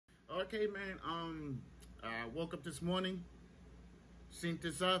Okay, man. I woke up this morning, seen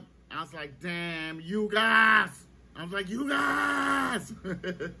this up. I was like, damn, you guys. I was like, you guys. You know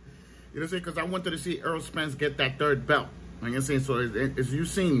what I'm saying? Because I wanted to see Errol Spence get that third belt. Like I'm saying, so as you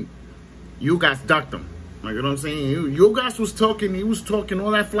seen, you guys ducked him. Like, you know what I'm saying? You guys was talking, he was talking all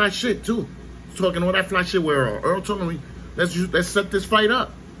that fly shit, too. He was talking all that fly shit where Earl told me, let's set this fight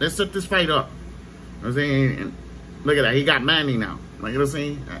up. Let's set this fight up. You know what I'm saying? And look at that. He got Manny now. Like, you know what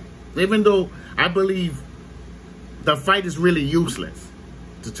I'm saying? Even though I believe the fight is really useless,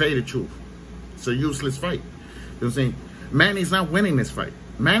 to tell you the truth. It's a useless fight. You know what I'm saying? Manny's not winning this fight.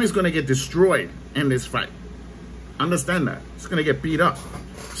 Manny's going to get destroyed in this fight. Understand that. He's going to get beat up.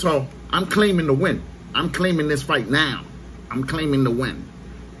 So, I'm claiming the win. I'm claiming this fight now. I'm claiming the win. You know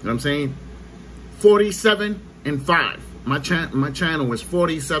what I'm saying? 47-5. My channel is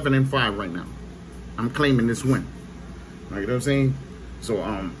 47-5 right now. I'm claiming this win. Like, you know what I'm saying? So,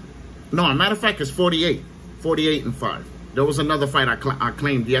 no, matter of fact, it's 48-5. There was another fight I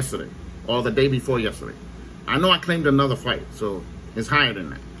claimed yesterday, or the day before yesterday. I know I claimed another fight, so it's higher than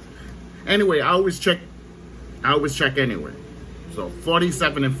that. Anyway, I always check anyway. So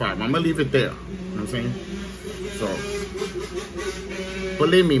 47-5. I'm gonna leave it there. You know what I'm saying? So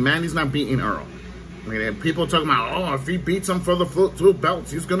believe me, man, he's not beating Earl. I mean, people talking about, oh, if he beats him for the two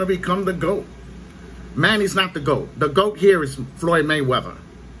belts, he's gonna become the GOAT. Manny's not the GOAT. The GOAT here is Floyd Mayweather.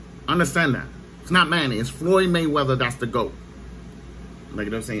 Understand that. It's not Manny. It's Floyd Mayweather that's the GOAT. Like,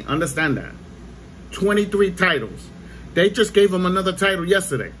 you know what I'm saying? Understand that. 23 titles. They just gave him another title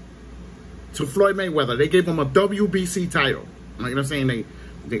yesterday. To Floyd Mayweather. They gave him a WBC title. Like, you know what I'm saying?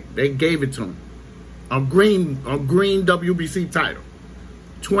 They gave it to him. A green WBC title.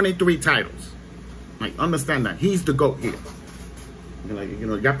 23 titles. Like, understand that. He's the GOAT here. Like, you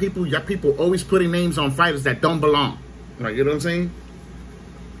know, got people always putting names on fighters that don't belong. Like, you know what I'm saying?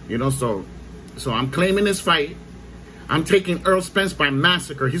 You know, so I'm claiming this fight. I'm taking Errol Spence by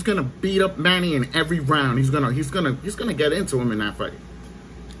massacre. He's gonna beat up Manny in every round. He's gonna get into him in that fight.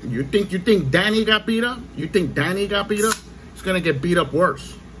 You think Danny got beat up? You think Danny got beat up? He's gonna get beat up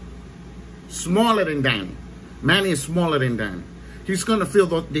worse. Smaller than Danny. Manny is smaller than Danny. He's gonna feel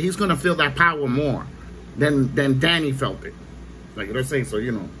that power more than Danny felt it. Like, you know what I'm saying? So,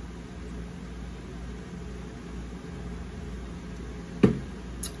 you know.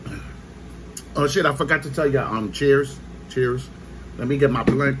 Oh shit, I forgot to tell you, cheers. Cheers. Let me get my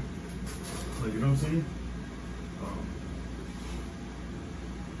blunt. Like, you know what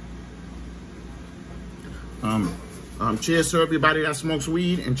I'm saying? Cheers to everybody that smokes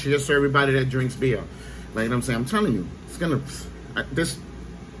weed, and cheers to everybody that drinks beer. Like, you know what I'm saying? I'm telling you, it's gonna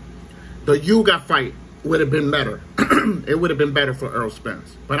the Yuga fight would have been better. It would have been better for Errol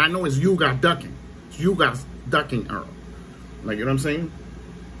Spence. But I know it's Yuga ducking. It's Yuga ducking Earl. Like, you know what I'm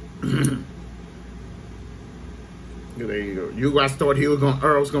saying? There you go. You guys thought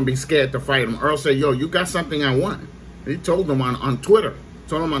Earl's gonna be scared to fight him. Earl said, "Yo, you got something I want." He told them on Twitter.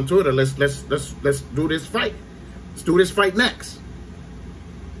 Told him on Twitter, let's do this fight. Let's do this fight next.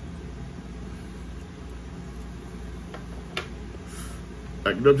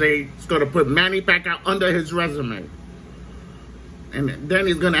 Like, you know what I'm saying? He's gonna put Manny Pacquiao under his resume. And then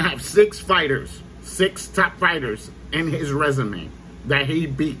he's gonna have 6 top fighters in his resume that he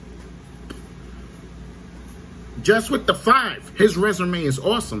beat. Just with the 5, his resume is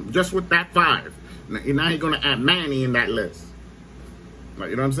awesome. Just with that 5. Now he's going to add Manny in that list.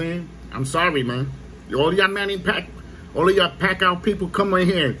 Like, you know what I'm saying? I'm sorry, man. All of y'all Pacquiao people, come in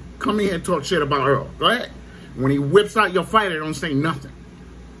here and talk shit about Earl. Go ahead. When he whips out your fighter, don't say nothing.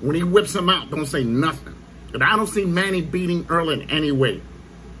 When he whips him out, don't say nothing. But I don't see Manny beating Earl in any way.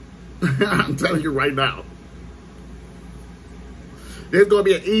 I'm telling you right now. There's going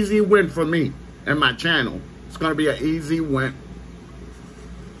to be an easy win for me and my channel. It's going to be an easy win.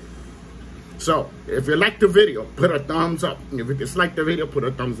 So, if you like the video, put a thumbs up. If you dislike the video, put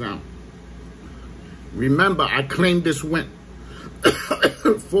a thumbs down. Remember, I claimed this win.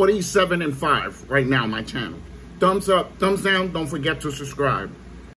 47-5 right now on my channel. Thumbs up, thumbs down. Don't forget to subscribe.